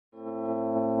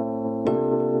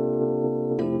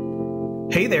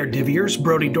Hey there, Divviers.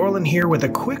 Brody Dorland here with a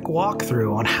quick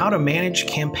walkthrough on how to manage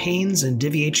campaigns in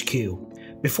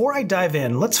DivvyHQ. Before I dive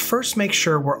in, let's first make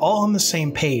sure we're all on the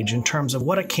same page in terms of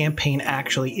what a campaign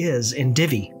actually is in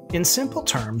Divi. In simple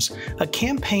terms, a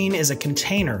campaign is a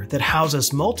container that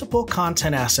houses multiple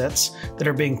content assets that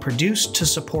are being produced to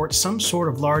support some sort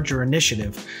of larger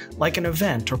initiative, like an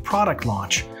event or product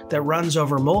launch that runs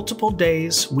over multiple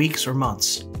days, weeks, or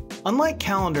months. Unlike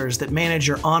calendars that manage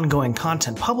your ongoing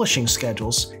content publishing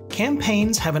schedules,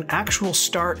 campaigns have an actual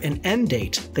start and end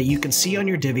date that you can see on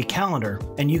your Divi calendar,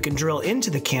 and you can drill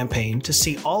into the campaign to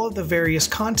see all of the various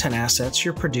content assets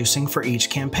you're producing for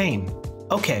each campaign.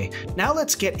 Okay, now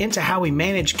let's get into how we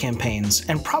manage campaigns,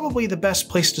 and probably the best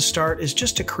place to start is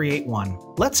just to create one.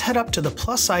 Let's head up to the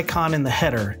plus icon in the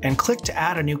header and click to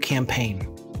add a new campaign.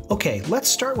 Okay, let's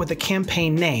start with the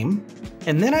campaign name,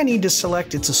 and then I need to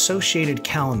select its associated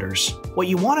calendars. What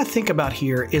you want to think about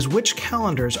here is which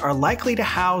calendars are likely to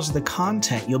house the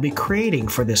content you'll be creating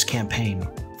for this campaign.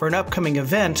 For an upcoming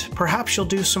event, perhaps you'll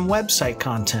do some website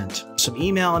content, some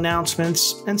email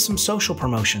announcements, and some social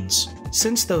promotions.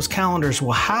 Since those calendars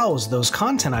will house those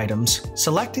content items,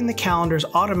 selecting the calendars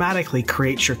automatically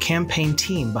creates your campaign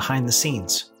team behind the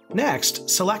scenes. Next,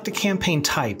 select a campaign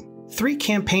type. 3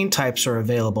 campaign types are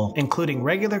available, including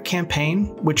regular campaign,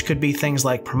 which could be things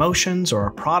like promotions or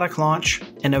a product launch,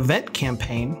 an event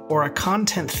campaign, or a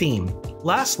content theme.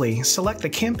 Lastly, select the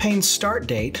campaign's start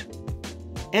date,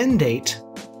 end date,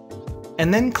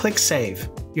 and then click Save.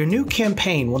 Your new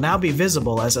campaign will now be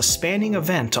visible as a spanning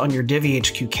event on your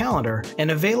DivvyHQ calendar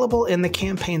and available in the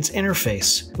campaign's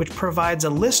interface, which provides a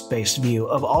list-based view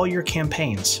of all your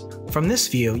campaigns. From this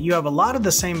view, you have a lot of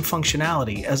the same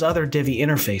functionality as other Divi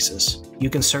interfaces. You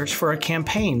can search for a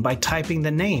campaign by typing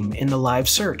the name in the live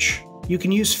search. You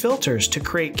can use filters to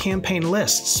create campaign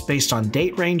lists based on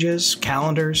date ranges,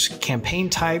 calendars, campaign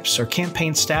types, or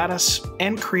campaign status,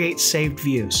 and create saved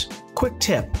views. Quick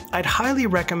tip, I'd highly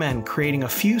recommend creating a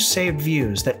few saved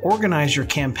views that organize your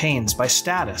campaigns by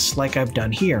status like I've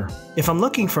done here. If I'm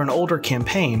looking for an older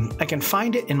campaign, I can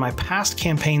find it in my past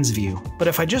campaigns view. But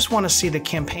if I just want to see the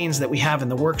campaigns that we have in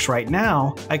the works right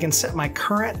now, I can set my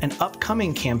current and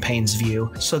upcoming campaigns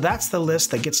view, so that's the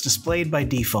list that gets displayed by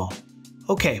default.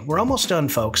 Okay, we're almost done,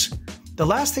 folks. The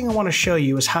last thing I want to show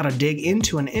you is how to dig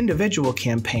into an individual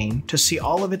campaign to see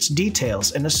all of its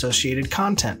details and associated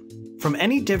content. From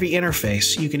any Divi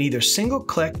interface, you can either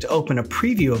single-click to open a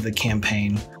preview of the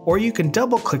campaign, or you can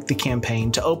double-click the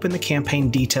campaign to open the campaign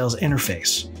details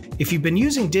interface. If you've been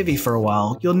using Divi for a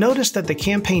while, you'll notice that the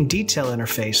campaign detail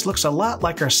interface looks a lot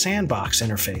like our sandbox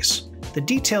interface. The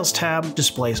Details tab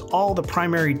displays all the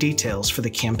primary details for the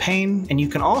campaign, and you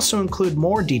can also include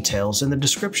more details in the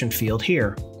description field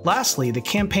here. Lastly, the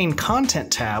Campaign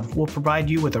Content tab will provide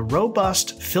you with a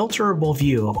robust, filterable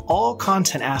view of all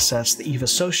content assets that you've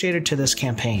associated to this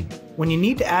campaign. When you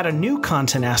need to add a new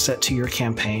content asset to your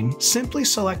campaign, simply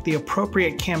select the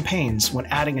appropriate campaigns when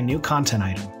adding a new content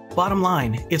item. Bottom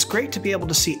line, it's great to be able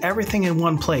to see everything in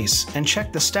one place and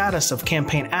check the status of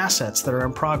campaign assets that are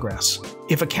in progress.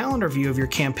 If a calendar view of your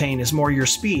campaign is more your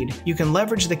speed, you can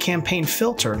leverage the campaign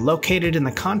filter located in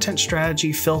the Content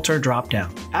Strategy filter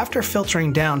dropdown. After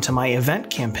filtering down to my event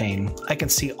campaign, I can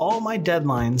see all my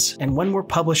deadlines and when we're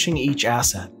publishing each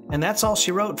asset. And that's all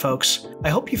she wrote, folks. I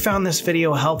hope you found this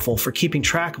video helpful for keeping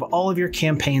track of all of your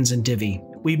campaigns in Divi.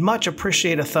 We'd much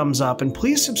appreciate a thumbs up, and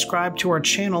please subscribe to our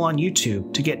channel on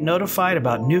YouTube to get notified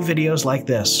about new videos like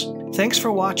this. Thanks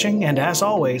for watching, and as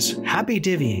always, happy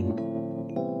Divying!